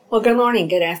Well, good morning,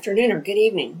 good afternoon, or good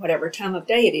evening, whatever time of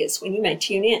day it is when you may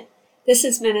tune in. This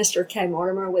is Minister Kay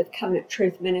Mortimer with Covenant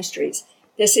Truth Ministries.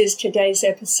 This is today's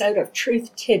episode of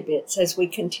Truth Tidbits as we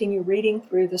continue reading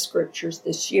through the scriptures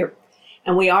this year.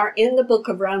 And we are in the book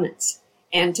of Romans.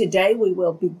 And today we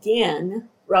will begin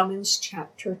Romans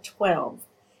chapter 12.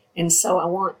 And so I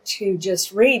want to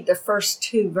just read the first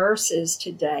two verses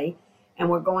today. And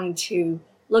we're going to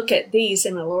look at these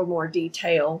in a little more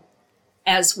detail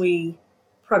as we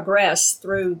progress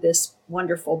through this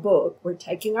wonderful book. We're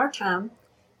taking our time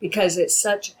because it's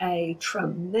such a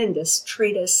tremendous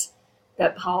treatise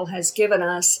that Paul has given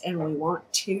us, and we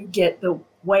want to get the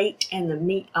weight and the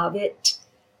meat of it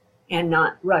and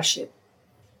not rush it.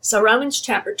 So Romans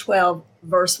chapter 12,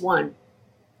 verse 1.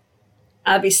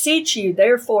 I beseech you,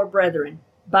 therefore, brethren,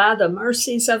 by the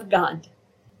mercies of God,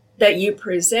 that you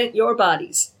present your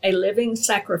bodies a living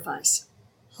sacrifice,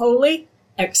 holy,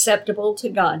 acceptable to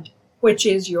God, which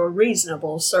is your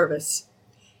reasonable service.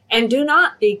 And do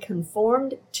not be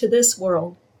conformed to this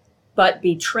world, but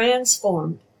be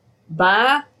transformed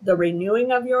by the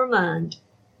renewing of your mind,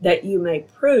 that you may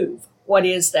prove what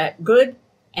is that good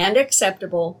and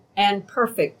acceptable and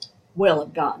perfect will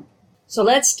of God. So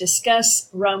let's discuss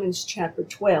Romans chapter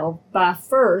 12 by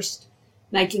first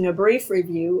making a brief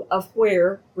review of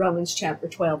where Romans chapter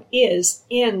 12 is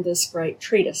in this great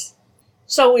treatise.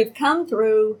 So we've come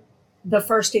through the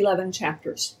first 11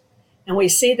 chapters, and we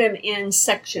see them in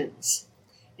sections.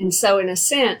 And so in a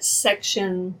sense,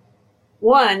 section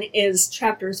 1 is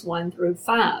chapters 1 through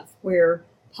 5, where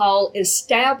Paul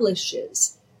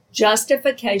establishes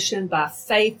justification by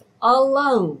faith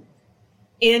alone,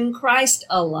 in Christ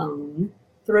alone,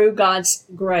 through God's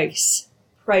grace.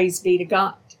 Praise be to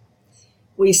God.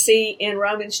 We see in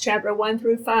Romans chapter 1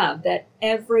 through 5 that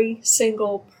every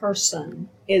single person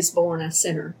is born a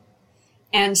sinner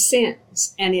and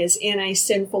sins and is in a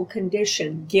sinful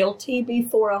condition, guilty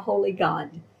before a holy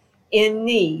God, in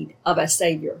need of a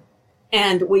Savior.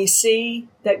 And we see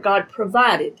that God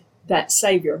provided that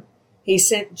Savior. He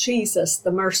sent Jesus, the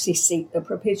mercy seat, the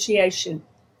propitiation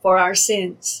for our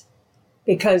sins.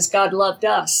 Because God loved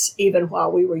us, even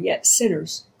while we were yet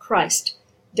sinners, Christ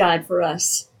died for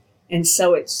us. And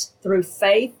so it's through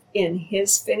faith in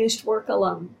His finished work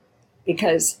alone,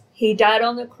 because He died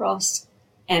on the cross,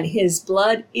 and His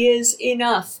blood is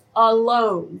enough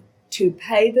alone to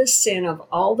pay the sin of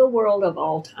all the world of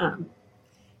all time.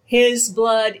 His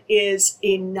blood is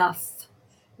enough.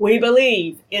 We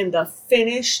believe in the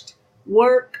finished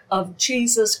work of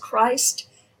Jesus Christ,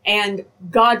 and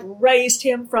God raised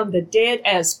Him from the dead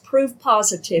as proof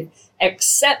positive,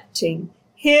 accepting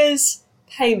His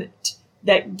payment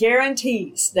that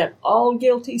guarantees that all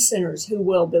guilty sinners who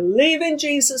will believe in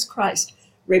Jesus Christ,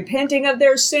 repenting of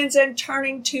their sins and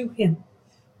turning to Him,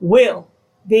 will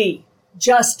be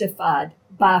justified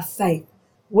by faith,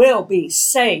 will be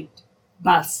saved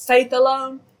by faith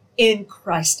alone, in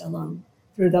Christ alone,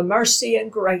 through the mercy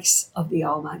and grace of the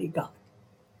Almighty God,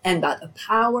 and by the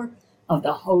power of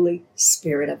the Holy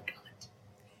Spirit of God.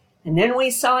 And then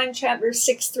we saw in chapters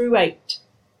 6 through 8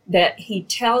 that he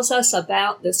tells us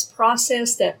about this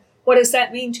process, that what does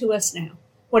that mean to us now?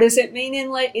 What does it mean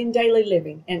in daily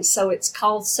living? And so it's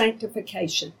called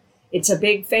sanctification. It's a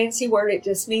big fancy word. It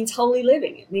just means holy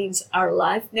living. It means our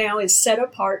life now is set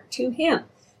apart to Him.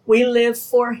 We live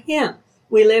for Him.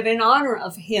 We live in honor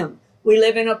of Him. We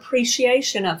live in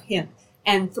appreciation of Him.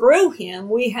 And through Him,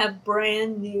 we have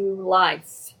brand new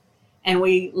life. And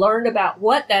we learned about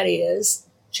what that is.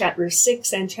 Chapter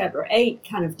 6 and chapter 8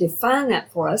 kind of define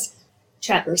that for us.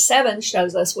 Chapter 7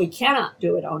 shows us we cannot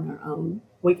do it on our own.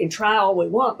 We can try all we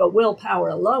want, but willpower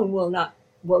alone will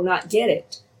not get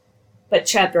it. But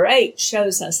chapter 8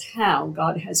 shows us how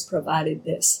God has provided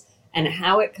this, and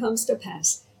how it comes to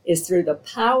pass is through the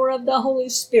power of the Holy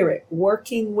Spirit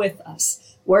working with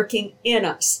us, working in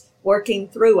us, working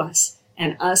through us,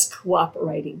 and us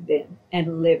cooperating then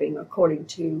and living according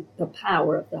to the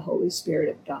power of the Holy Spirit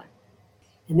of God.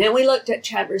 And then we looked at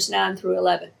chapters 9 through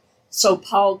 11. So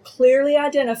Paul clearly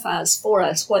identifies for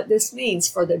us what this means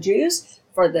for the Jews,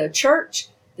 for the church,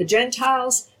 the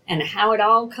Gentiles, and how it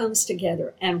all comes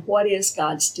together and what is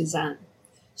God's design.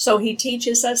 So he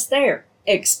teaches us there,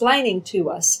 explaining to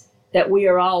us that we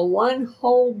are all one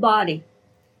whole body.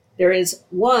 There is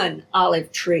one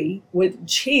olive tree with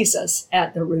Jesus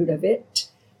at the root of it.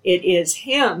 It is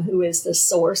Him who is the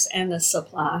source and the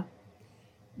supply.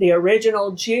 The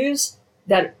original Jews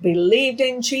that believed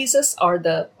in Jesus are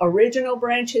the original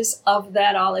branches of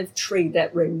that olive tree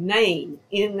that remain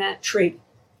in that tree.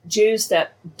 Jews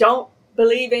that don't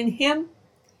believe in Him,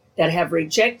 that have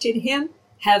rejected Him,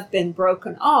 have been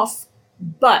broken off,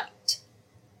 but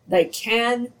they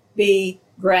can be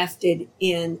grafted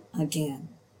in again.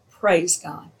 Praise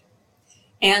God.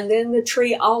 And then the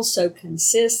tree also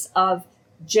consists of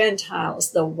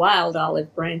Gentiles, the wild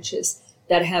olive branches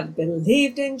that have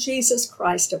believed in Jesus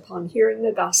Christ upon hearing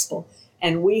the gospel,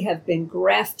 and we have been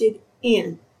grafted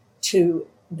in to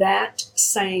that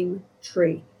same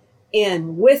tree,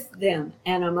 in with them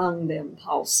and among them,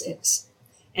 Paul says.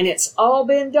 And it's all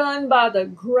been done by the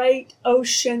great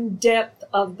ocean depth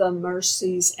of the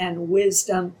mercies and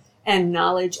wisdom and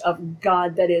knowledge of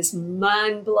God that is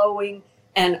mind-blowing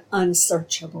and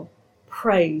unsearchable.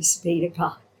 Praise be to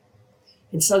God.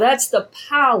 And so that's the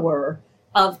power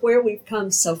of where we've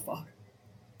come so far.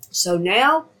 So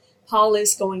now Paul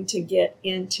is going to get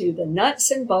into the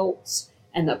nuts and bolts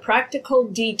and the practical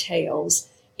details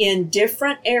in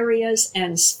different areas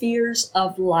and spheres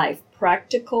of life,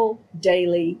 practical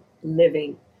daily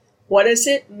living. What does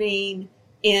it mean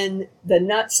in the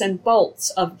nuts and bolts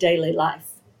of daily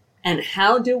life? And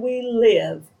how do we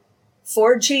live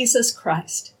for Jesus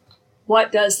Christ?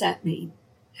 What does that mean?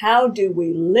 How do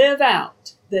we live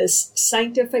out this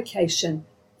sanctification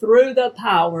through the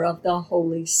power of the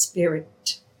Holy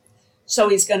Spirit? So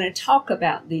he's going to talk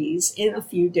about these in a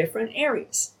few different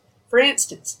areas. For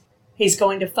instance, he's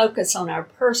going to focus on our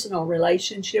personal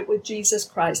relationship with Jesus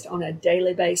Christ on a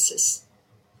daily basis.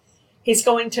 He's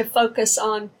going to focus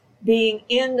on being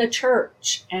in the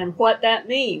church and what that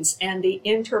means and the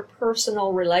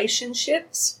interpersonal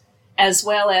relationships, as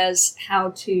well as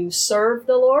how to serve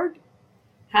the Lord,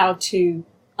 how to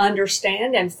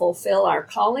understand and fulfill our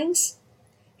callings.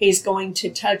 He's going to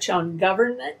touch on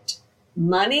government,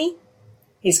 money.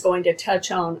 He's going to touch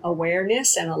on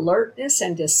awareness and alertness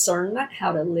and discernment,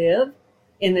 how to live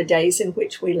in the days in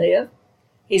which we live.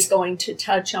 He's going to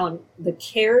touch on the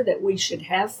care that we should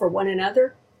have for one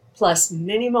another, plus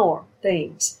many more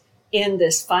things in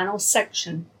this final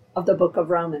section of the book of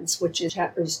Romans, which is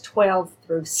chapters 12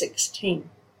 through 16.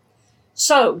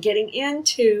 So, getting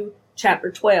into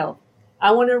chapter 12,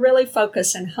 I want to really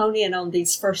focus and hone in on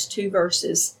these first two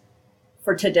verses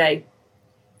for today.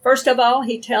 First of all,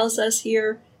 he tells us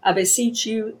here, I beseech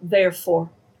you, therefore.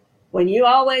 When you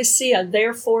always see a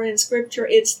therefore in Scripture,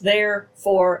 it's there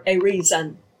for a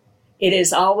reason. It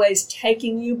is always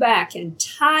taking you back and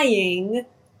tying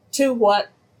to what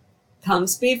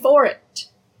comes before it.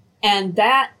 And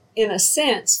that, in a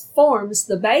sense, forms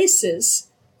the basis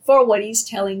for what he's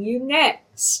telling you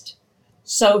next.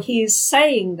 So he's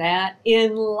saying that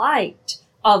in light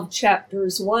of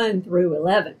chapters 1 through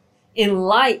 11, in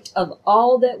light of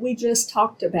all that we just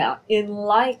talked about, in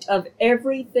light of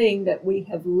everything that we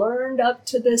have learned up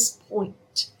to this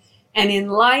point, and in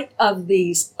light of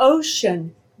these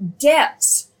ocean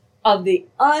depths of the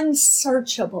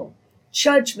unsearchable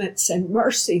judgments and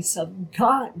mercies of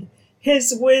God,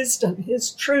 His wisdom,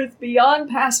 His truth beyond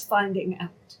past finding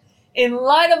out. In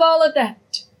light of all of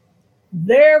that,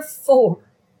 therefore,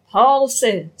 Paul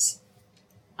says,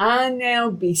 I now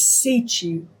beseech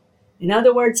you. In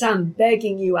other words, I'm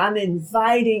begging you, I'm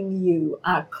inviting you,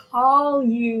 I call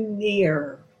you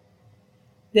near.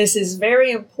 This is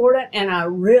very important, and I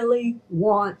really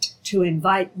want to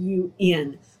invite you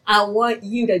in. I want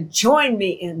you to join me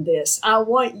in this. I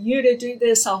want you to do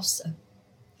this also.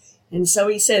 And so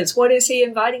he says, what is he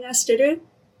inviting us to do?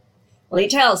 Well, he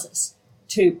tells us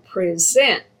to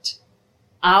present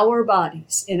our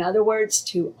bodies. In other words,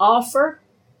 to offer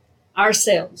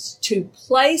ourselves, to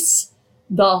place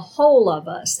the whole of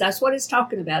us. That's what it's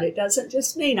talking about. It doesn't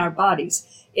just mean our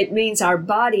bodies. It means our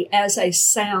body as a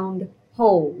sound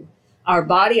whole. Our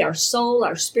body, our soul,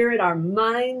 our spirit, our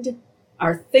mind,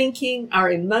 our thinking,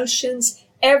 our emotions,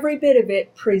 every bit of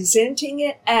it, presenting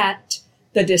it at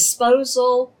the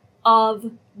disposal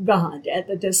of God, at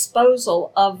the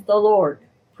disposal of the Lord,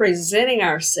 presenting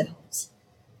ourselves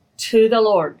to the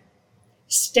Lord,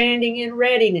 standing in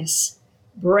readiness,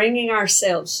 bringing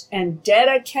ourselves and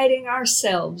dedicating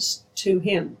ourselves to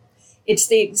Him. It's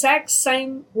the exact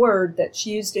same word that's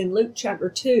used in Luke chapter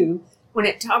 2 when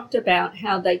it talked about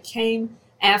how they came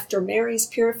after Mary's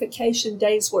purification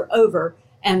days were over,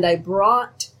 and they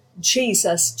brought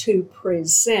Jesus to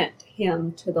present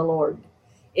him to the Lord.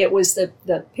 It was the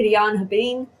Pidyon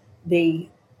Habin, the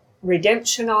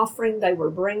redemption offering they were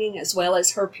bringing, as well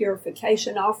as her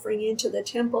purification offering into the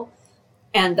temple,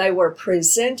 and they were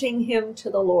presenting him to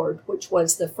the Lord, which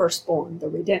was the firstborn, the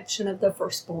redemption of the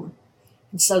firstborn.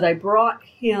 And so they brought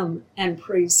him and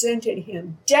presented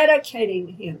him,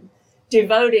 dedicating him,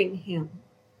 devoting him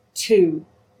to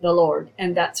the Lord.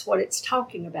 And that's what it's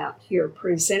talking about here,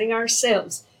 presenting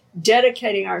ourselves,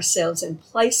 dedicating ourselves, and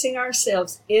placing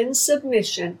ourselves in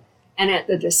submission and at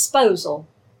the disposal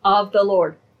of the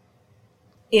Lord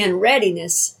in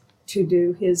readiness to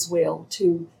do his will,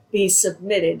 to be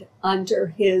submitted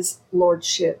under his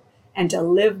lordship, and to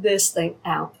live this thing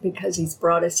out because he's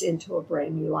brought us into a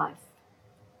brand new life.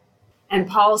 And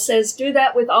Paul says, do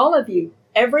that with all of you,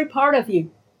 every part of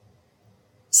you.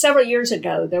 Several years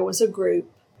ago, there was a group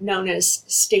known as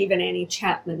Steve and Annie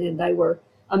Chapman, and they were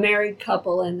a married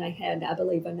couple, and they had, I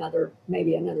believe,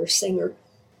 maybe another singer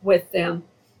with them.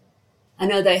 I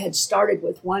know they had started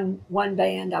with one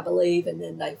band, I believe, and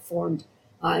then they formed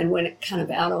and went kind of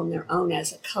out on their own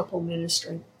as a couple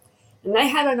ministry. And they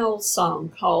had an old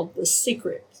song called The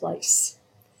Secret Place.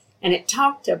 And it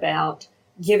talked about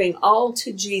giving all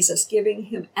to Jesus, giving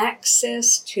him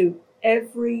access to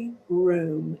every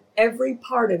room, every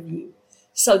part of you,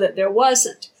 so that there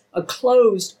wasn't a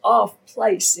closed off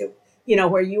place,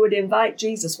 where you would invite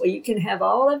Jesus. Well, you can have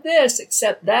all of this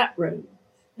except that room.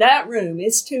 That room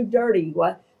is too dirty.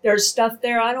 There's stuff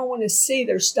there I don't want to see.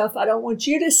 There's stuff I don't want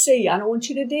you to see. I don't want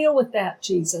you to deal with that,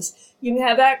 Jesus. You can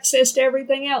have access to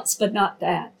everything else, but not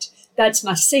that. That's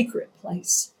my secret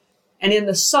place. And in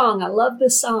the song, I love the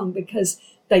song because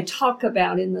they talk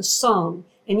about in the song,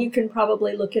 and you can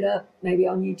probably look it up maybe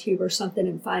on YouTube or something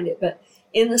and find it, but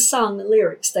in the song, the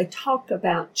lyrics, they talk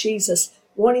about Jesus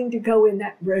wanting to go in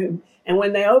that room. And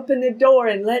when they open the door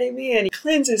and let him in, he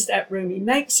cleanses that room. He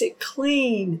makes it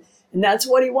clean. And that's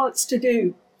what he wants to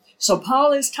do. So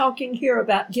Paul is talking here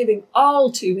about giving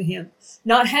all to him,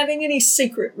 not having any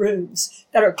secret rooms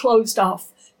that are closed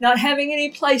off, not having any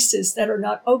places that are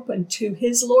not open to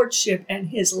his lordship and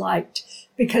his light.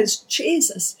 Because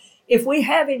Jesus, if we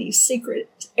have any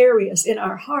secret areas in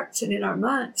our hearts and in our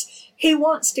minds, he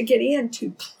wants to get in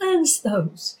to cleanse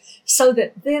those so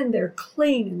that then they're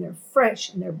clean and they're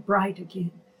fresh and they're bright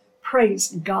again. Praise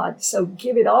God. So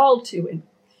give it all to him.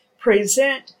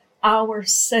 Present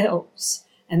ourselves.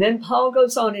 And then Paul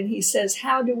goes on and he says,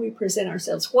 how do we present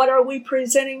ourselves? What are we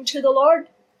presenting to the Lord?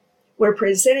 We're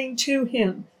presenting to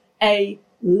him a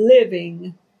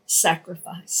living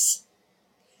sacrifice.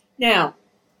 Now,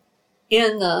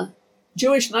 in the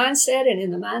Jewish mindset and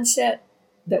in the mindset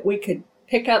that we could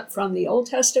pick up from the Old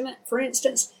Testament, for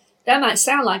instance, that might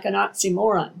sound like an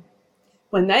oxymoron.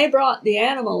 When they brought the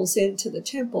animals into the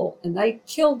temple and they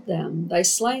killed them, they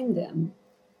slain them,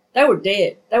 they were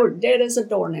dead. They were dead as a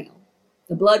doornail.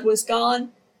 The blood was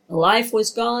gone. The life was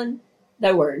gone.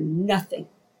 They were nothing.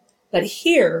 But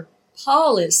here,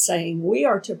 Paul is saying we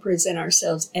are to present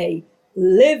ourselves a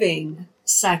living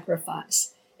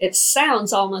sacrifice. It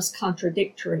sounds almost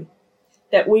contradictory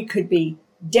that we could be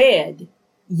dead,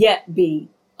 yet be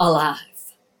alive.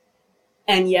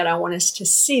 And yet I want us to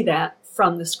see that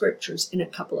from the scriptures in a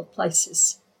couple of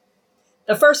places.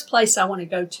 The first place I want to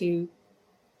go to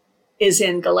is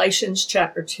in Galatians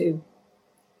chapter 2.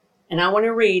 And I want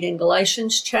to read in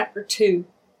Galatians chapter 2,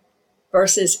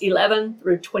 verses 11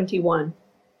 through 21.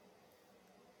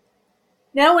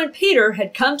 Now when Peter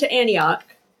had come to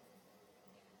Antioch,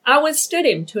 I withstood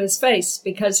him to his face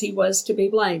because he was to be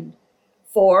blamed.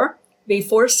 For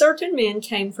before certain men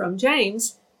came from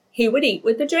James, he would eat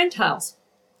with the Gentiles.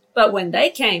 But when they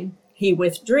came, he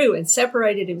withdrew and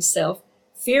separated himself,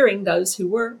 fearing those who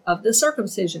were of the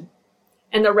circumcision.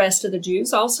 And the rest of the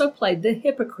Jews also played the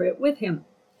hypocrite with him,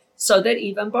 so that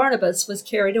even Barnabas was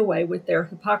carried away with their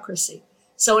hypocrisy.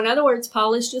 So in other words,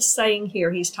 Paul is just saying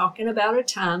here, he's talking about a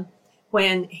time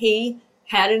when he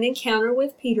had an encounter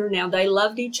with Peter. Now they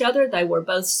loved each other. They were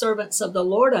both servants of the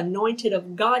Lord, anointed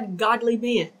of God, godly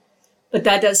men. But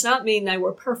that does not mean they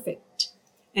were perfect.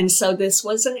 And so this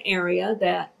was an area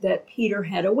that Peter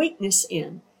had a weakness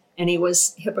in. And he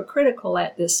was hypocritical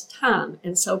at this time.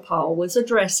 And so Paul was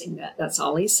addressing that. That's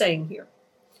all he's saying here.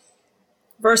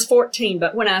 Verse 14,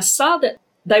 but when I saw that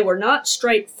they were not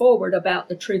straightforward about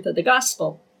the truth of the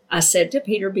gospel, I said to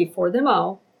Peter before them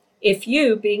all, if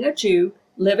you, being a Jew,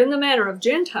 live in the manner of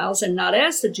Gentiles and not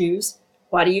as the Jews,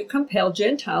 why do you compel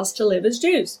Gentiles to live as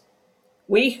Jews?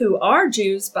 We who are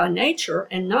Jews by nature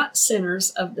and not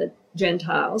sinners of the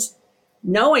Gentiles,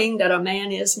 knowing that a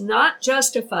man is not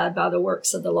justified by the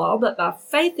works of the law, but by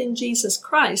faith in Jesus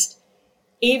Christ,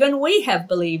 even we have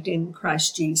believed in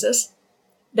Christ Jesus,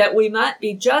 that we might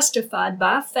be justified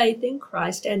by faith in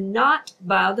Christ and not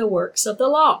by the works of the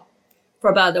law.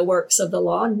 For by the works of the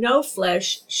law, no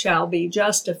flesh shall be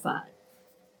justified.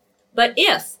 But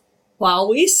if, while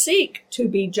we seek to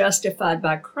be justified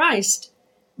by Christ,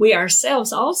 we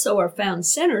ourselves also are found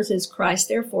sinners, is Christ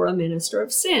therefore a minister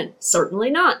of sin?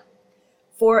 Certainly not.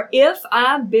 For if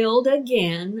I build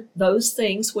again those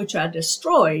things which I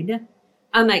destroyed,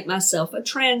 I make myself a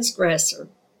transgressor.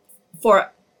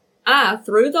 For I,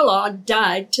 through the law,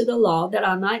 died to the law that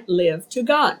I might live to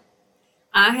God.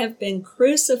 I have been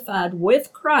crucified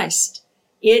with Christ,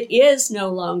 It is no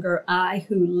longer I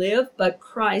who live, but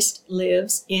Christ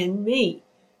lives in me.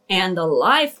 And the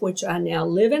life which I now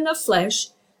live in the flesh,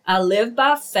 I live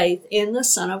by faith in the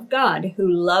Son of God, who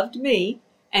loved me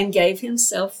and gave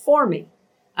himself for me.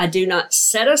 I do not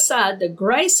set aside the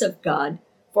grace of God,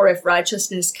 for if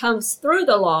righteousness comes through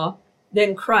the law,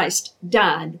 then Christ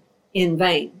died in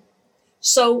vain.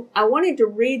 So I wanted to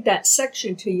read that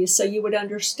section to you so you would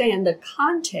understand the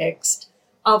context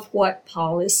of what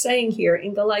Paul is saying here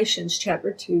in Galatians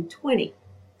chapter 2:20.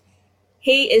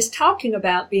 He is talking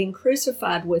about being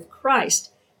crucified with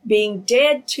Christ, being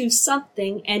dead to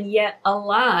something and yet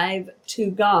alive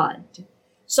to God.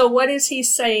 So what is he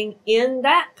saying in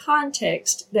that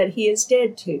context that he is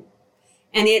dead to?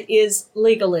 And it is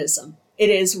legalism.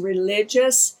 It is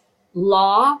religious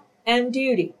law and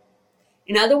duty.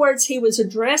 In other words, he was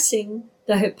addressing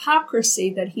the hypocrisy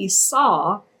that he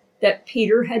saw that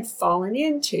Peter had fallen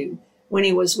into. When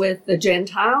he was with the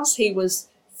Gentiles, he was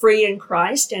free in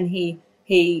Christ, and he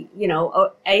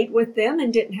ate with them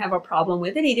and didn't have a problem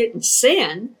with it. He didn't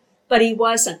sin, but he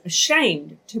wasn't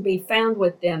ashamed to be found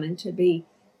with them and to be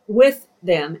with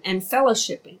them and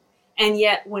fellowshipping. And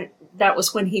yet that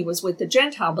was when he was with the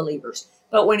Gentile believers.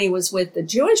 But when he was with the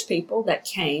Jewish people that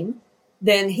came,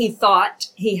 then he thought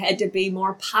he had to be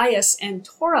more pious and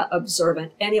Torah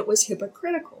observant, and it was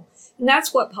hypocritical. And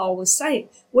that's what Paul was saying.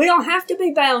 We don't have to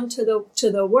be bound to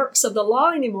the works of the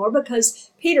law anymore,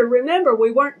 because, Peter, remember,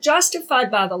 we weren't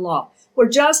justified by the law. We're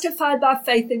justified by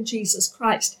faith in Jesus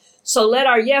Christ. So let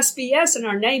our yes be yes and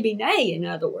our nay be nay. In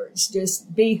other words,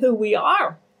 just be who we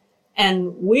are.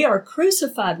 And we are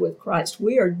crucified with Christ.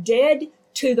 We are dead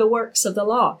to the works of the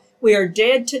law. We are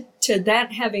dead to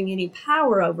that having any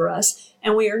power over us,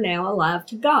 and we are now alive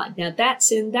to God. Now,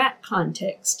 that's in that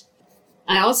context.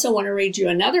 I also want to read you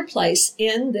another place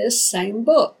in this same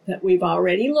book that we've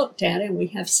already looked at, and we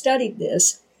have studied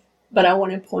this, but I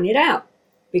want to point it out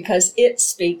because it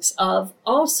speaks of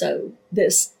also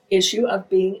this issue of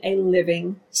being a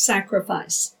living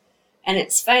sacrifice. And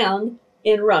it's found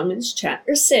in Romans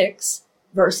chapter 6,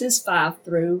 verses 5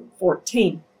 through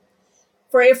 14.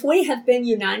 For if we have been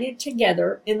united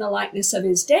together in the likeness of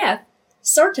his death,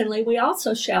 certainly we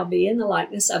also shall be in the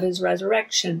likeness of his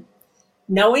resurrection.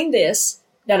 Knowing this,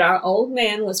 that our old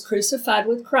man was crucified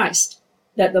with Christ,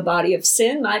 that the body of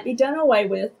sin might be done away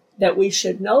with, that we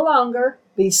should no longer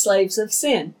be slaves of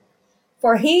sin.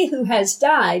 For he who has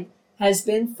died has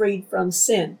been freed from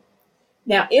sin.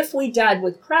 Now, if we died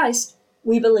with Christ,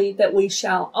 we believe that we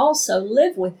shall also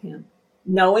live with him,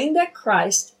 knowing that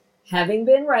Christ, having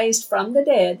been raised from the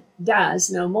dead,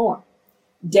 dies no more.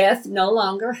 Death no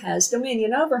longer has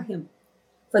dominion over him.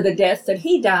 For the death that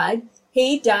he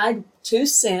died to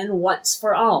sin once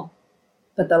for all.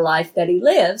 But the life that he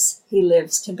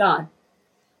lives to God.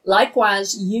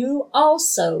 Likewise, you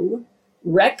also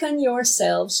reckon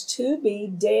yourselves to be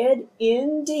dead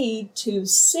indeed to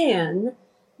sin,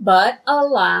 but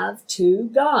alive to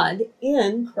God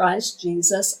in Christ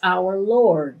Jesus our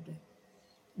Lord.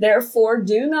 Therefore,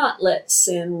 do not let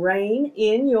sin reign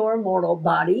in your mortal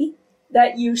body,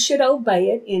 that you should obey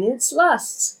it in its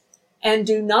lusts. And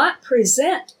do not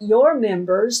present your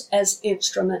members as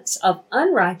instruments of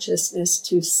unrighteousness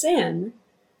to sin,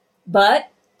 but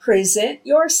present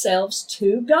yourselves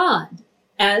to God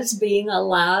as being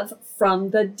alive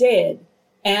from the dead,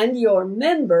 and your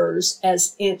members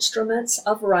as instruments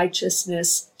of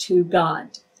righteousness to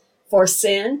God. For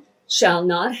sin shall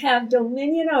not have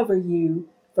dominion over you,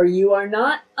 for you are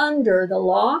not under the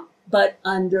law, but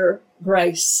under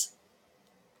grace.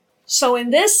 So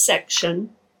in this section,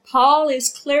 Paul is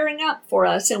clearing up for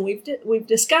us, and we've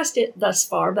discussed it thus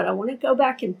far, but I want to go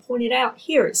back and point it out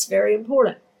here. It's very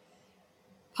important.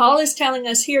 Paul is telling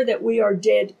us here that we are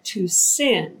dead to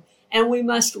sin, and we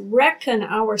must reckon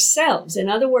ourselves. In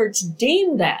other words,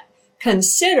 deem that.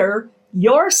 Consider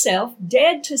yourself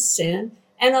dead to sin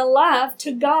and alive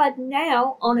to God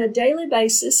now on a daily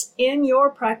basis in your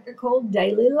practical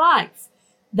daily life.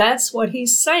 That's what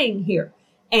he's saying here.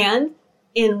 And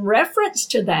in reference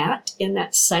to that, in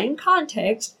that same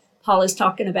context, Paul is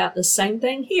talking about the same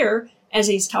thing here as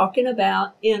he's talking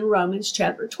about in Romans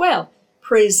chapter 12.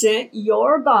 Present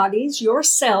your bodies,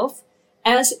 yourself,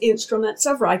 as instruments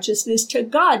of righteousness to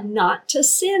God, not to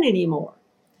sin anymore.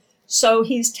 So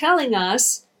he's telling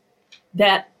us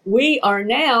that we are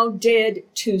now dead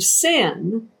to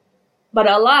sin, but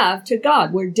alive to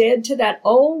God. We're dead to that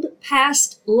old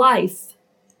past life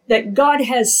that God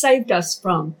has saved us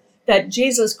from, that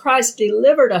Jesus Christ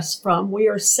delivered us from. We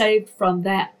are saved from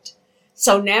that.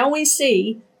 So now we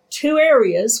see two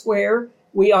areas where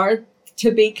we are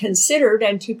to be considered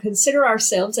and to consider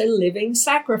ourselves a living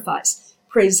sacrifice.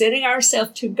 presenting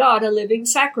ourselves to God a living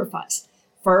sacrifice.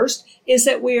 First is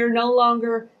that we are no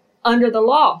longer under the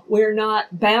law. We're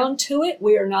not bound to it.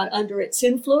 We are not under its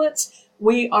influence.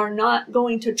 We are not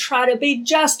going to try to be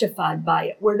justified by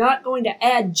it. We're not going to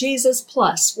add Jesus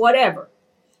plus whatever.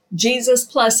 Jesus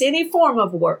plus any form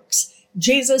of works.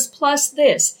 Jesus plus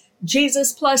this.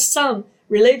 Jesus plus some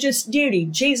religious duty.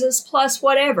 Jesus plus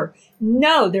whatever.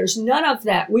 No, there's none of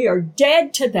that. We are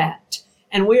dead to that.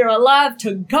 And we are alive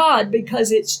to God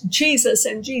because it's Jesus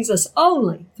and Jesus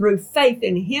only through faith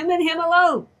in Him and Him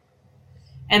alone.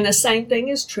 And the same thing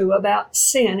is true about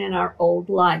sin in our old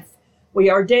life. We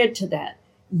are dead to that,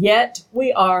 yet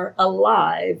we are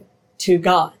alive to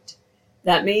God.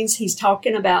 That means he's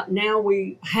talking about now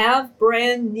we have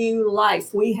brand new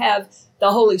life. We have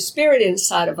the Holy Spirit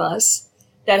inside of us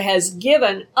that has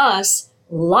given us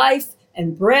life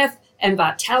and breath and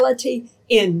vitality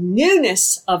in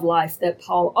newness of life that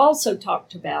Paul also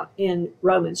talked about in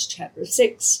Romans chapter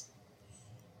 6.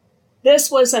 This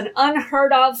was an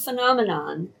unheard of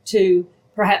phenomenon to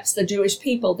perhaps the Jewish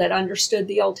people that understood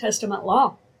the Old Testament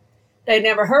law. They'd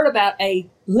never heard about a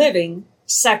living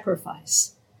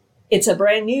sacrifice. It's a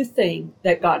brand new thing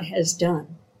that God has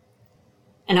done.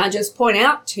 And I just point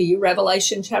out to you,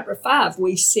 Revelation chapter 5,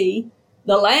 we see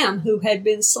the Lamb who had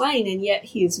been slain, and yet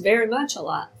he is very much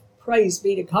alive. Praise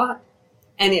be to God.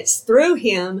 And it's through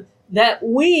him that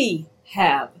we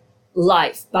have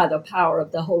life by the power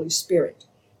of the Holy Spirit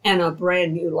and a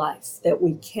brand new life that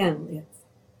we can live.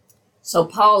 So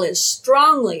Paul is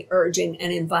strongly urging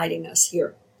and inviting us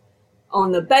here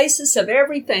on the basis of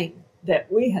everything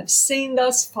that we have seen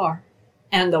thus far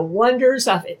and the wonders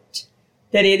of it,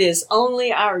 that it is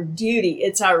only our duty,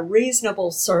 it's our reasonable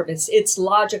service, it's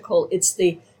logical, it's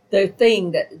the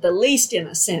thing that the least in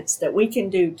a sense that we can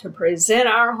do to present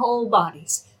our whole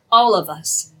bodies, all of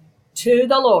us, to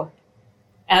the Lord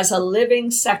as a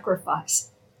living sacrifice.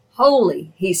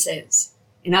 Holy, he says.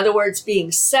 In other words,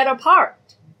 being set apart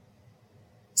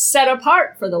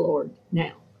for the Lord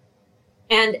now,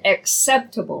 and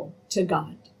acceptable to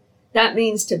God. That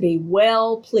means to be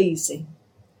well-pleasing.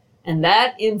 And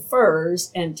that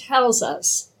infers and tells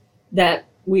us that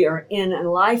we are in a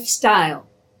lifestyle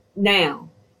now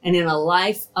and in a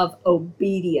life of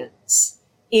obedience,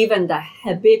 even the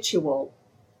habitual,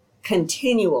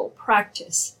 continual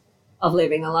practice of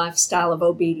living a lifestyle of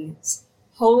obedience.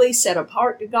 Holy, set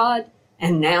apart to God,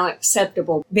 and now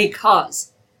acceptable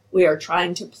because we are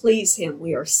trying to please him.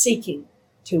 We are seeking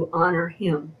to honor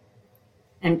him.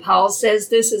 And Paul says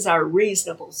this is our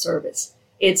reasonable service.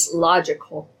 It's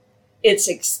logical. It's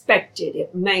expected.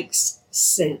 It makes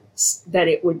sense that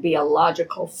it would be a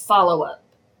logical follow-up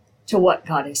to what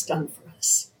God has done for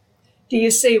us. Do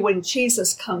you see, when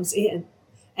Jesus comes in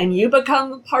and you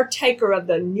become a partaker of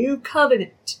the new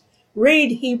covenant,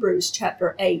 read Hebrews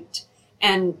chapter 8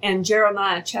 and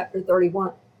Jeremiah chapter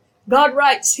 31. God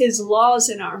writes his laws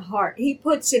in our heart. He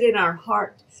puts it in our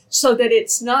heart so that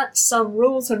it's not some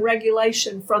rules and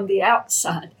regulation from the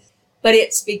outside, but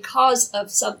it's because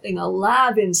of something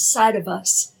alive inside of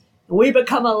us. We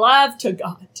become alive to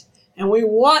God, and we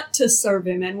want to serve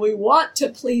him, and we want to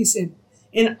please him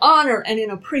in honor and in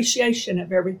appreciation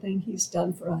of everything he's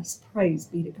done for us. Praise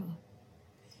be to God.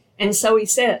 And so he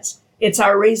says, it's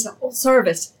our reasonable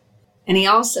service. And he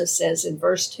also says in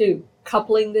verse 2,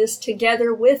 coupling this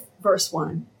together with verse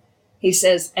 1, he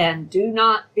says, and do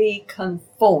not be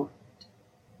conformed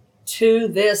to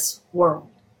this world,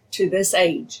 to this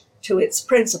age, to its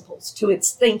principles, to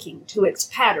its thinking, to its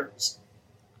patterns,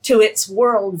 to its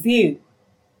worldview,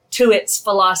 to its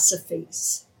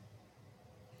philosophies.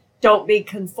 Don't be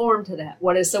conformed to that.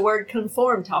 What is the word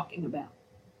conform talking about?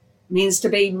 It means to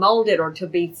be molded or to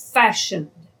be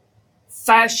fashioned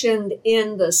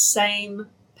in the same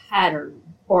pattern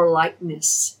or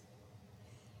likeness.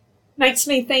 Makes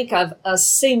me think of a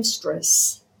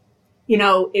seamstress. You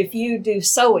know, if you do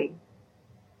sewing,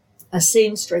 a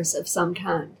seamstress of some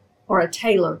kind or a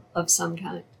tailor of some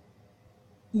kind,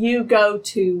 you go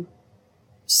to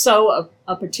sew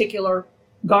a particular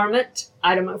garment,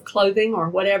 item of clothing or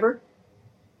whatever.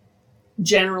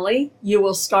 Generally, you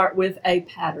will start with a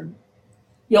pattern.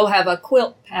 You'll have a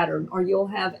quilt pattern, or you'll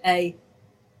have a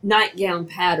nightgown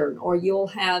pattern, or you'll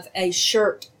have a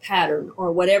shirt pattern,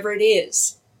 or whatever it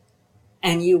is.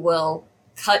 And you will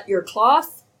cut your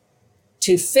cloth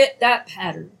to fit that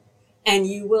pattern, and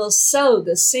you will sew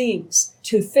the seams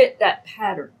to fit that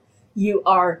pattern. You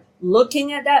are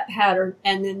looking at that pattern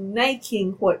and then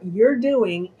making what you're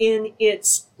doing in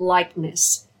its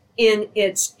likeness, in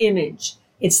its image.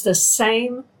 It's the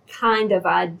same kind of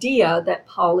idea that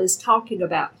Paul is talking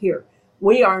about here.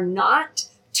 We are not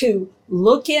to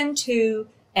look into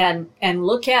and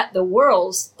look at the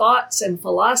world's thoughts and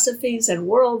philosophies and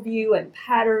worldview and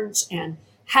patterns and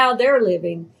how they're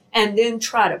living, and then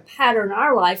try to pattern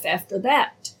our life after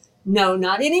that. No,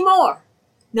 not anymore.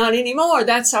 Not anymore.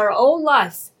 That's our old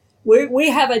life. We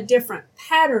have a different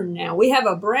pattern now. We have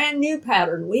a brand new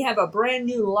pattern. We have a brand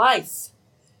new life.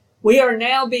 We are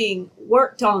now being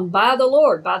worked on by the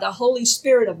Lord, by the Holy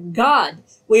Spirit of God.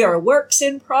 We are works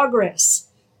in progress,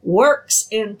 works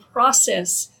in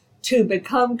process to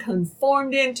become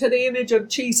conformed into the image of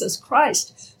Jesus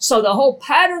Christ. So the whole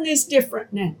pattern is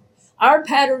different now. Our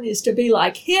pattern is to be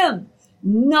like Him,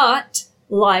 not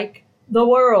like the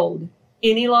world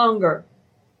any longer.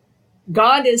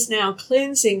 God is now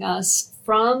cleansing us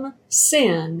from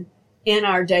sin in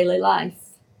our daily life.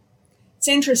 It's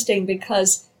interesting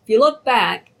because if you look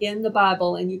back in the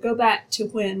Bible and you go back to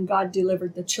when God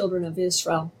delivered the children of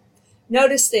Israel,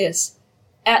 notice this.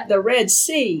 At the Red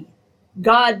Sea,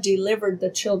 God delivered the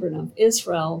children of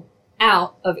Israel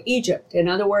out of Egypt. In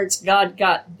other words, God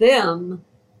got them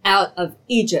out of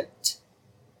Egypt.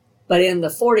 But in the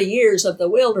 40 years of the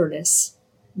wilderness,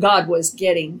 God was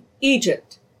getting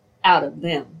Egypt out of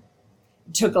them.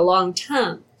 It took a long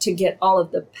time to get all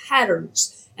of the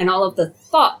patterns and all of the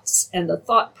thoughts and the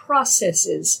thought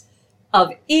processes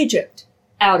of Egypt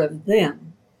out of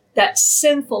them. That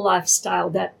sinful lifestyle,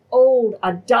 that old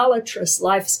idolatrous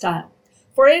lifestyle.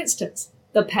 For instance,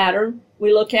 the pattern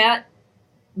we look at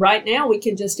right now, we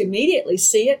can just immediately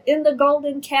see it in the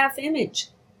golden calf image.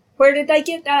 Where did they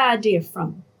get that idea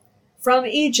from? From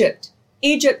Egypt.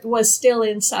 Egypt was still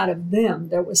inside of them.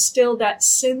 There was still that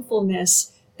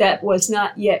sinfulness that was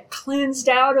not yet cleansed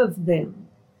out of them.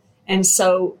 And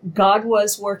so God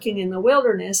was working in the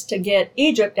wilderness to get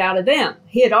Egypt out of them.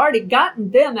 He had already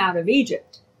gotten them out of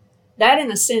Egypt. That,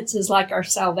 in a sense, is like our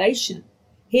salvation.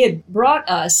 He had brought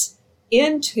us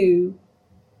into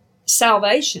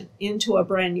salvation, into a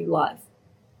brand new life.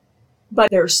 But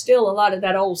there's still a lot of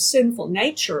that old sinful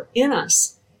nature in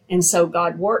us. And so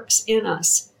God works in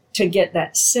us to get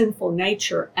that sinful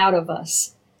nature out of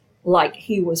us, like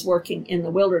He was working in the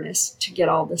wilderness to get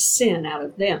all the sin out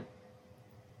of them.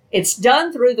 It's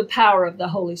done through the power of the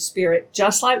Holy Spirit,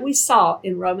 just like we saw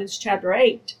in Romans chapter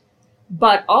 8.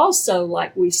 But also,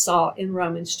 like we saw in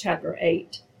Romans chapter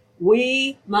 8,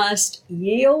 we must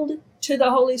yield to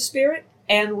the Holy Spirit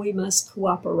and we must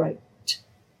cooperate.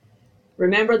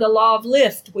 Remember the law of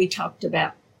lift we talked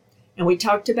about. And we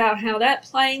talked about how that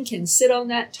plane can sit on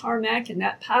that tarmac and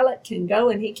that pilot can go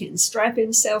and he can strap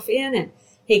himself in and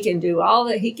he can do all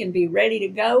that. He can be ready to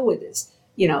go with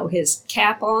his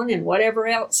cap on and whatever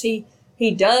else he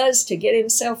does to get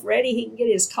himself ready. He can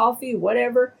get his coffee,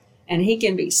 whatever, and he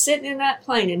can be sitting in that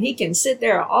plane and he can sit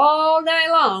there all day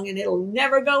long and it'll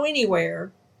never go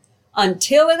anywhere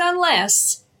until and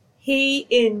unless he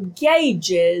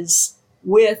engages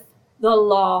with the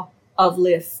law of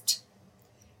lift.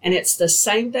 And it's the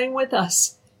same thing with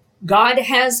us. God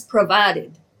has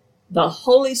provided the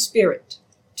Holy Spirit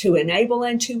to enable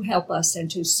and to help us and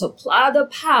to supply the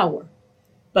power.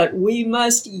 But we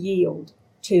must yield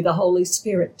to the Holy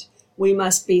Spirit. We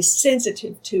must be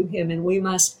sensitive to Him and we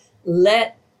must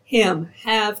let Him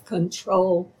have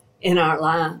control in our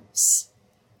lives.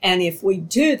 And if we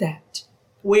do that,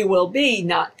 we will be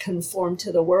not conformed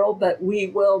to the world, but we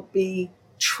will be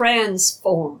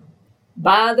transformed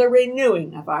by the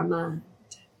renewing of our mind.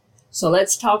 So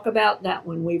let's talk about that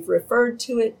one. We've referred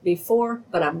to it before,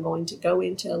 but I'm going to go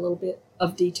into a little bit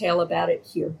of detail about it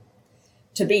here.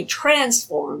 To be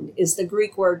transformed is the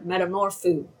Greek word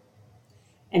metamorpho,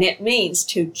 and it means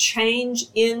to change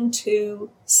into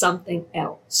something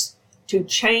else, to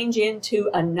change into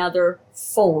another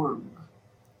form.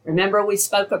 Remember we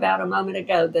spoke about a moment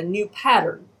ago the new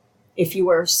pattern. If you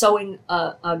were sewing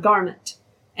a garment,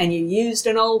 and you used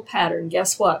an old pattern,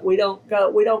 guess what? We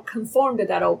don't conform to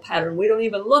that old pattern. We don't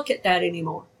even look at that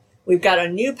anymore. We've got a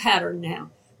new pattern now.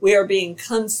 We are being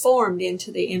conformed into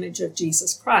the image of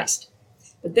Jesus Christ.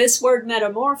 But this word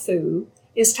metamorpho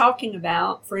is talking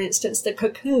about, for instance, the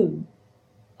cocoon.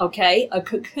 Okay, a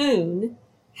cocoon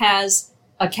has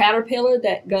a caterpillar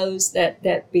that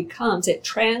it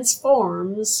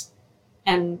transforms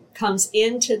and comes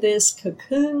into this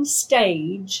cocoon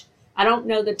stage. I don't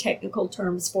know the technical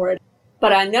terms for it,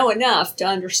 but I know enough to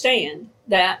understand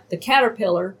that the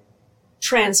caterpillar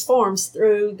transforms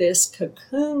through this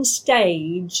cocoon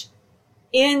stage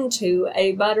into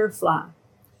a butterfly.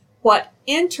 What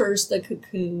enters the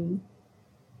cocoon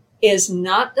is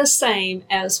not the same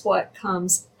as what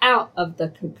comes out of the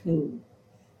cocoon.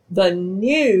 The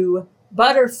new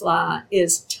butterfly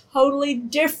is totally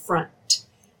different.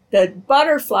 The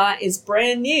butterfly is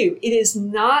brand new. It is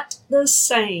not the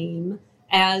same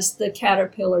as the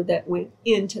caterpillar that went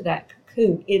into that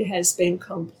cocoon. It has been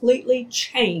completely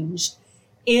changed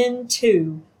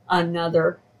into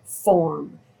another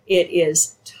form. It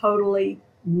is totally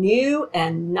new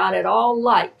and not at all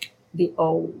like the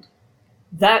old.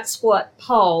 That's what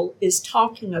Paul is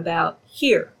talking about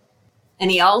here.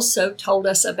 And he also told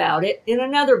us about it in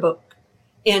another book.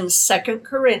 In 2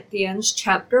 Corinthians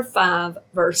chapter 5,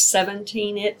 verse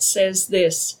 17, it says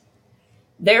this,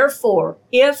 "Therefore,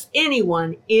 if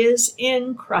anyone is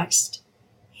in Christ,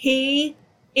 he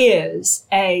is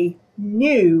a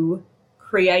new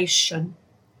creation.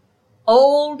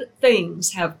 Old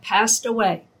things have passed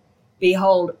away.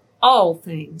 Behold, all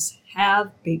things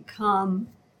have become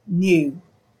new."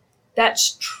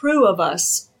 That's true of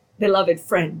us, beloved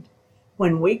friend.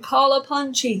 When we call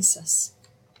upon Jesus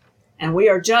and we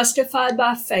are justified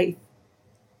by faith,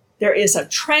 there is a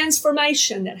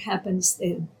transformation that happens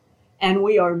then, and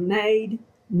we are made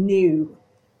new.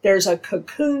 There's a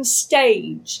cocoon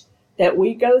stage that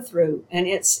we go through, and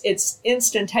it's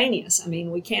instantaneous. I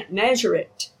mean, we can't measure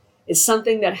it. It's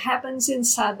something that happens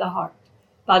inside the heart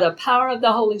by the power of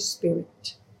the Holy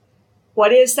Spirit.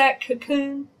 What is that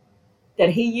cocoon?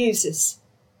 That He uses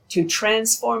to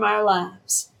transform our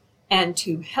lives and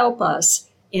to help us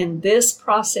in this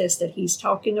process that He's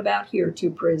talking about here, to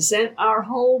present our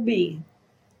whole being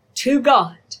to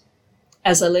God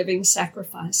as a living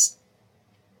sacrifice.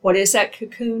 What is that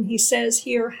cocoon, he says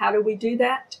here? How do we do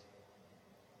that?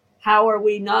 How are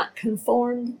we not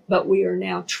conformed, but we are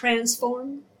now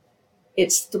transformed?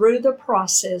 It's through the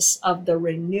process of the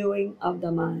renewing of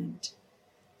the mind.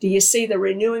 Do you see, the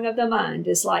renewing of the mind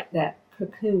is like that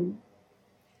cocoon.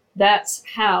 That's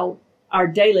how our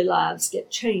daily lives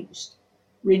get changed.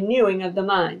 Renewing of the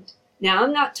mind. Now,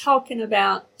 I'm not talking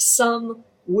about some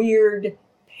weird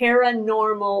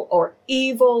paranormal or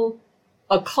evil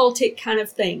occultic kind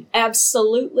of thing.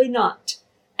 Absolutely not.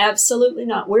 Absolutely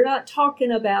not. We're not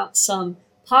talking about some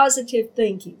positive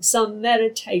thinking, some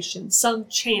meditation, some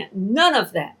chant. None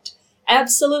of that.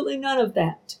 Absolutely none of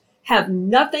that. Have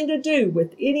nothing to do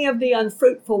with any of the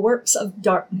unfruitful works of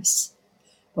darkness.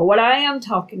 But what I am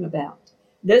talking about,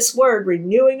 this word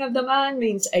renewing of the mind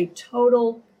means a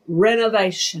total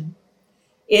renovation.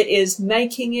 It is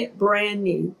making it brand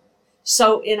new.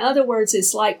 So in other words,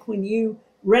 it's like when you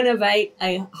renovate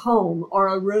a home or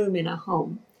a room in a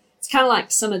home. It's kind of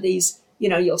like some of these,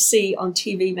 you'll see on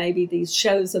TV maybe these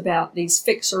shows about these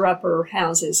fixer-upper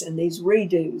houses and these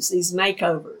redos, these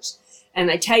makeovers. And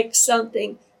they take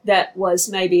something that was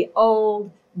maybe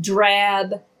old,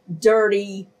 drab,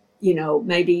 dirty,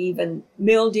 maybe even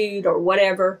mildewed or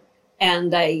whatever,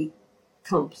 and they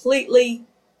completely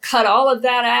cut all of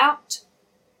that out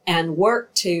and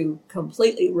work to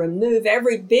completely remove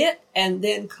every bit and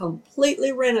then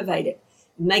completely renovate it,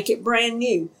 make it brand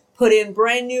new, put in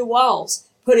brand new walls,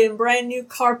 put in brand new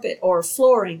carpet or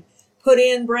flooring, put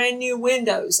in brand new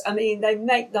windows. I mean, they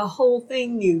make the whole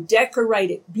thing new,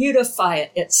 decorate it, beautify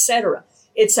it, etc.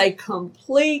 It's a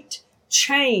complete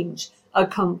change, a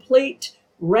complete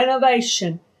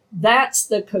renovation. That's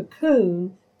the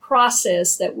cocoon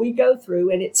process that we go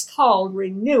through, and it's called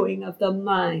renewing of the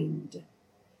mind.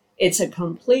 It's a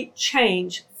complete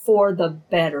change for the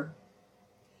better,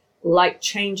 like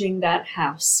changing that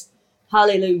house.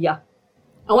 Hallelujah.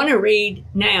 I want to read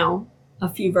now a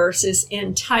few verses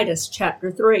in Titus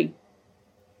chapter 3.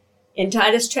 In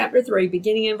Titus chapter 3,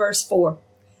 beginning in verse 4.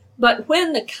 "But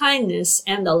when the kindness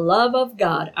and the love of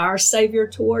God, our Savior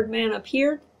toward man,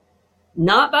 appeared,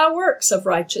 not by works of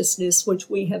righteousness which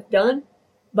we have done,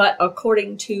 but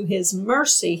according to His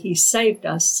mercy He saved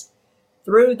us,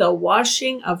 through the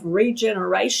washing of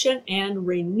regeneration and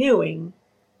renewing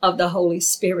of the Holy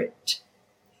Spirit,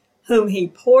 whom He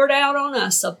poured out on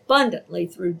us abundantly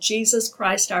through Jesus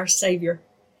Christ our Savior,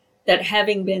 that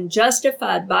having been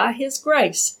justified by His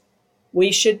grace,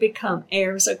 we should become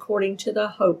heirs according to the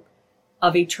hope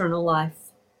of eternal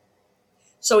life."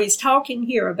 So he's talking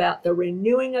here about the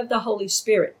renewing of the Holy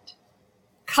Spirit,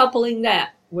 coupling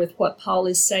that with what Paul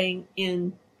is saying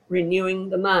in renewing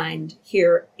the mind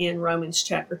here in Romans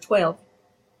chapter 12.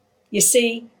 You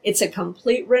see, it's a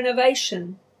complete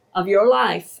renovation of your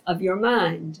life, of your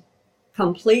mind,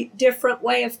 complete different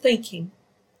way of thinking.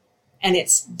 And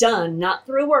it's done not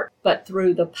through work, but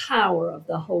through the power of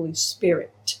the Holy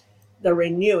Spirit, the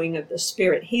renewing of the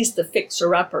Spirit. He's the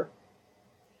fixer-upper.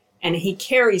 And He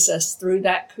carries us through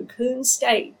that cocoon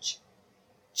stage,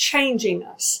 changing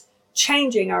us,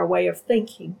 changing our way of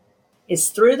thinking. It's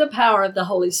through the power of the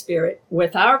Holy Spirit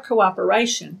with our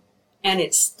cooperation, and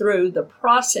it's through the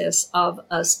process of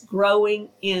us growing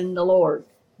in the Lord.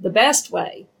 The best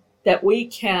way that we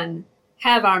can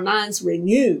have our minds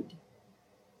renewed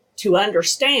to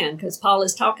understand, because Paul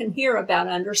is talking here about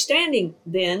understanding,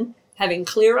 then having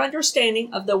clear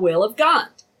understanding of the will of God,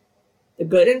 the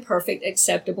good and perfect,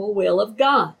 acceptable will of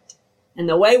God. And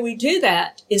the way we do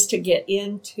that is to get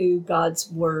into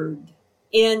God's word.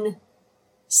 In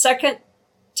 2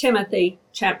 Timothy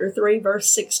chapter 3, verse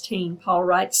 16, Paul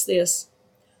writes this: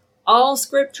 all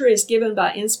scripture is given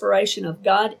by inspiration of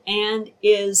God and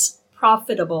is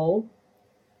profitable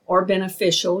or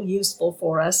beneficial, useful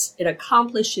for us. It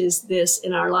accomplishes this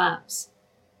in our lives.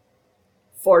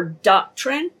 For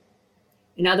doctrine,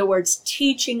 in other words,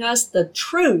 teaching us the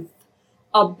truth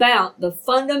about the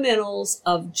fundamentals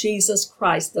of Jesus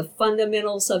Christ, the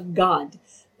fundamentals of God,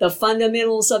 the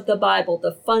fundamentals of the Bible,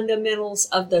 the fundamentals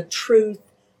of the truth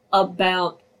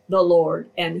about the Lord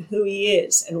and who he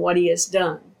is and what he has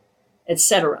done,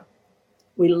 etc.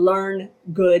 We learn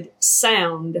good,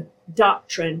 sound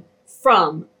doctrine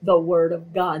from the Word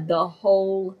of God, the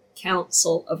whole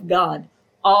counsel of God.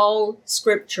 All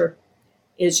Scripture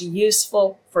is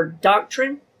useful for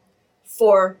doctrine,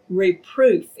 for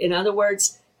reproof. In other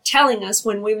words, telling us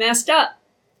when we messed up,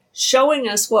 showing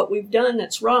us what we've done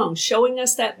that's wrong, showing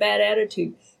us that bad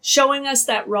attitude, showing us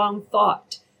that wrong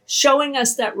thought, showing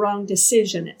us that wrong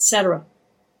decision, etc.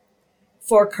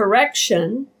 For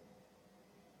correction,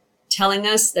 telling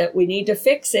us that we need to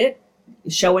fix it,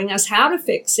 showing us how to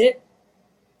fix it,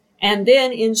 and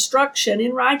then instruction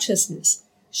in righteousness,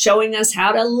 showing us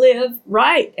how to live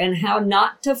right and how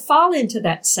not to fall into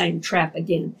that same trap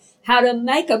again, how to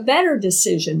make a better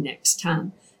decision next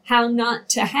time, how not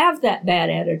to have that bad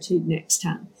attitude next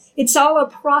time. It's all a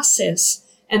process,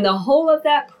 and the whole of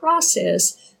that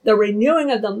process, the renewing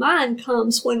of the mind,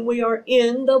 comes when we are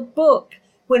in the book,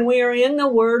 when we are in the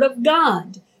Word of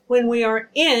God, when we are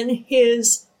in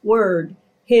his Word,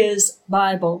 his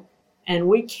Bible. And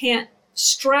we can't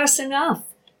stress enough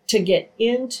to get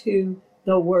into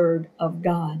the Word of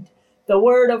God. The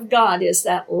Word of God is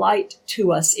that light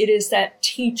to us. It is that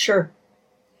teacher.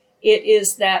 It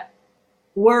is that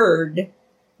Word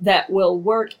that will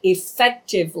work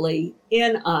effectively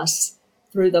in us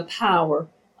through the power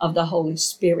of the Holy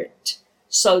Spirit,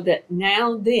 so that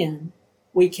now then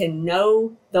we can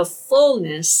know the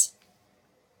fullness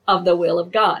of the will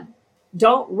of God.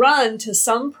 Don't run to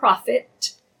some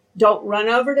prophet. Don't run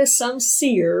over to some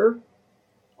seer,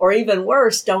 or even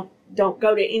worse, don't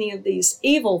go to any of these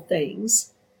evil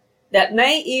things that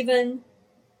may even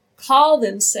call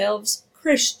themselves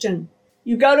Christian.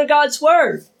 You go to God's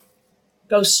Word.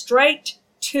 Go straight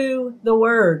to the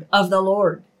Word of the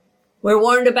Lord. We're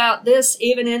warned about this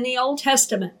even in the Old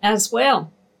Testament as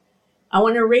well. I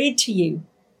want to read to you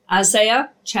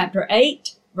Isaiah chapter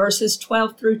 8, verses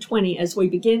 12 through 20 as we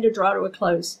begin to draw to a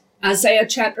close. Isaiah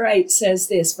chapter 8 says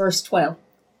this, verse 12.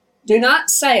 Do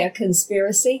not say a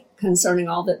conspiracy concerning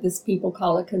all that this people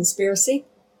call a conspiracy,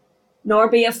 nor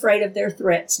be afraid of their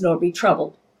threats, nor be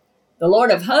troubled. The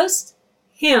Lord of hosts,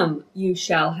 him you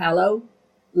shall hallow.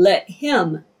 Let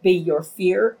him be your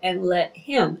fear, and let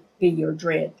him be your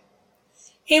dread.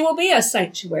 He will be a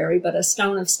sanctuary, but a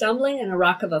stone of stumbling and a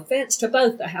rock of offense to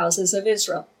both the houses of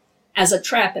Israel, as a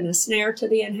trap and a snare to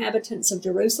the inhabitants of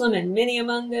Jerusalem, and many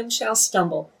among them shall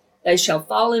stumble. They shall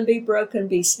fall and be broken,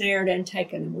 be snared and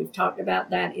taken. And we've talked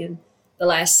about that in the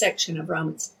last section of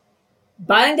Romans.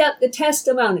 Bind up the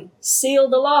testimony, seal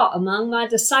the law among my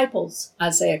disciples,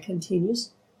 Isaiah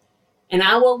continues. And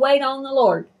I will wait on the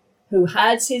Lord, who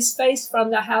hides his face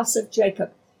from the house of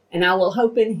Jacob, and I will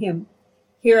hope in him.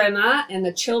 Here am I and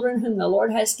the children whom the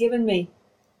Lord has given me.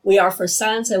 We are for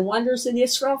signs and wonders in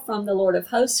Israel from the Lord of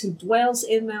hosts, who dwells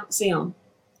in Mount Zion.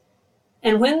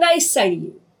 And when they say to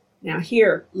you, now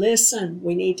here, listen,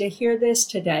 we need to hear this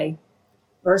today.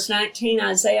 Verse 19,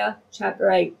 Isaiah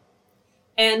chapter 8.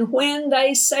 And when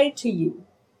they say to you,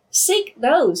 seek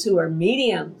those who are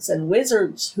mediums and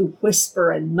wizards who whisper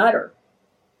and mutter,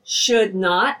 should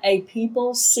not a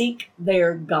people seek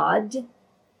their God?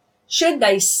 Should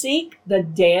they seek the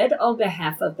dead on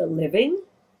behalf of the living?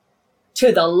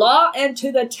 To the law and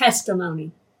to the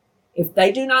testimony. If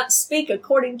they do not speak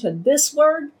according to this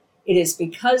word, it is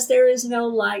because there is no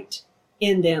light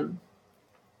in them.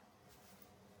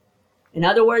 In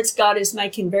other words, God is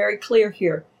making very clear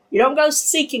here. You don't go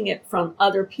seeking it from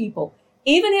other people.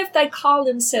 Even if they call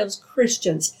themselves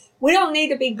Christians, we don't need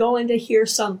to be going to hear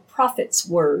some prophet's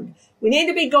word. We need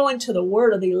to be going to the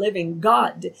word of the living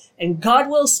God, and God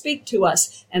will speak to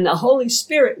us, and the Holy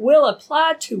Spirit will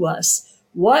apply to us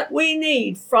what we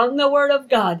need from the word of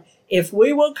God if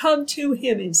we will come to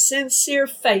him in sincere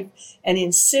faith and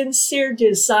in sincere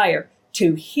desire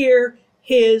to hear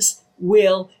his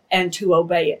will and to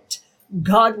obey it.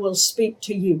 God will speak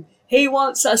to you. He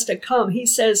wants us to come. He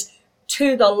says,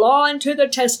 to the law and to the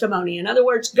testimony. In other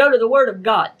words, go to the Word of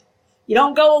God. You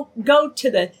don't go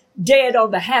to the dead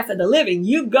on behalf of the living.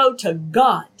 You go to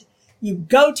God. You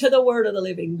go to the Word of the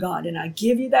living God. And I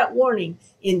give you that warning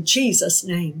in Jesus'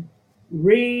 name.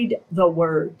 Read the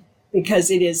Word, because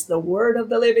it is the Word of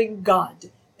the living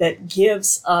God that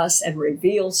gives us and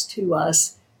reveals to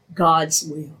us God's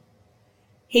will.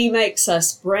 He makes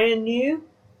us brand new,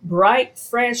 bright,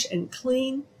 fresh, and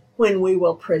clean when we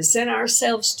will present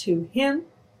ourselves to Him.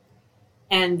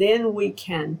 And then we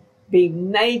can be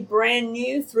made brand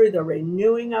new through the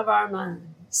renewing of our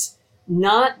minds,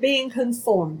 not being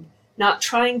conformed, not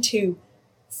trying to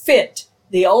fit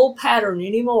the old pattern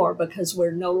anymore, because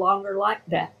we're no longer like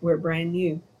that. We're brand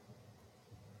new.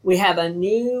 We have a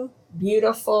new,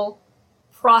 beautiful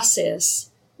process.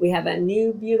 We have a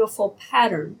new, beautiful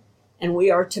pattern, and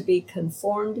we are to be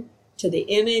conformed to the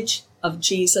image of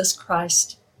Jesus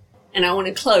Christ. And I want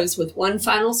to close with one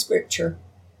final scripture.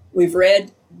 We've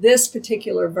read this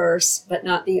particular verse, but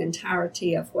not the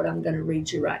entirety of what I'm going to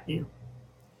read you right now.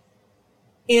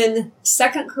 In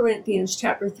 2 Corinthians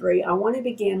chapter 3, I want to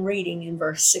begin reading in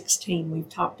verse 16. We've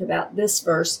talked about this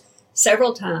verse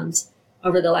several times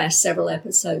over the last several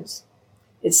episodes.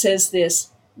 It says this: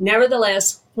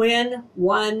 "Nevertheless, when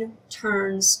one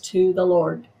turns to the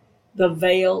Lord, the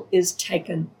veil is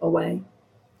taken away.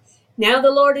 Now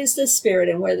the Lord is the Spirit,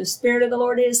 and where the Spirit of the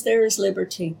Lord is, there is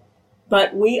liberty.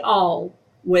 But we all,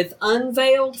 with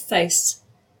unveiled face,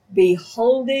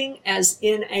 beholding as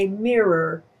in a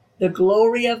mirror the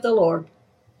glory of the Lord,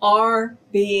 are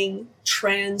being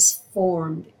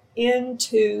transformed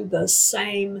into the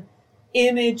same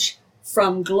image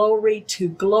from glory to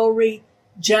glory,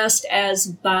 just as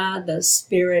by the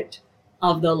Spirit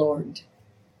of the Lord."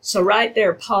 So right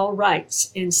there, Paul writes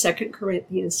in 2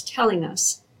 Corinthians telling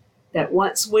us that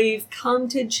once we've come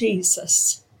to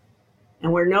Jesus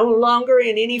and we're no longer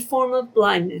in any form of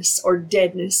blindness or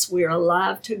deadness, we're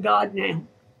alive to God now,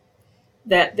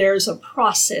 that there's a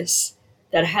process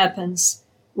that happens.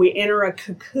 We enter a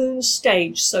cocoon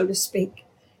stage, so to speak,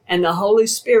 and the Holy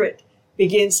Spirit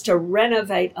begins to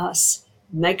renovate us,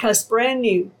 make us brand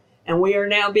new, and we are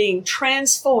now being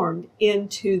transformed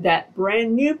into that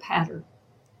brand new pattern,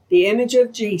 the image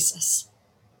of Jesus,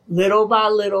 little by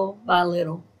little by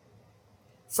little,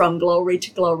 from glory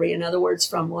to glory. In other words,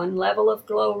 from one level of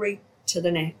glory to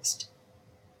the next,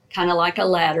 kind of like a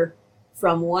ladder,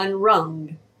 from one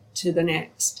rung to the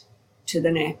next,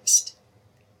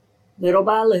 little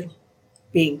by little,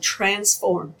 being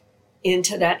transformed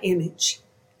into that image.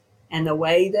 And the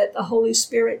way that the Holy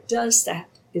Spirit does that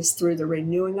is through the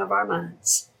renewing of our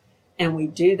minds. And we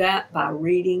do that by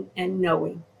reading and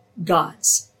knowing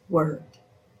God's Word.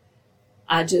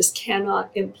 I just cannot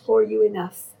implore you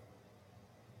enough,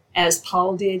 as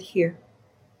Paul did here,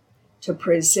 to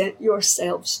present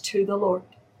yourselves to the Lord.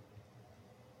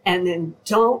 And then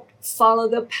don't follow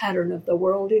the pattern of the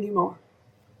world anymore,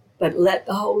 but let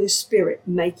the Holy Spirit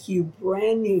make you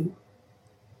brand new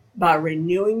by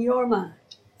renewing your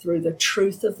mind through the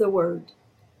truth of the Word,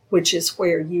 which is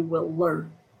where you will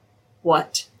learn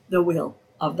what the will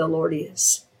of the Lord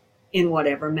is in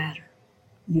whatever matter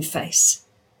you face.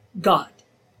 God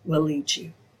will lead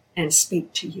you and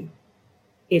speak to you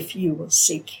if you will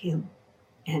seek Him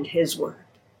and His Word.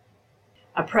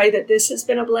 I pray that this has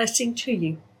been a blessing to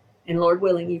you, and Lord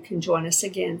willing, you can join us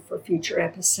again for future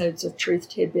episodes of Truth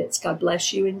Tidbits. God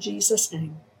bless you in Jesus'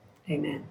 name. Amen.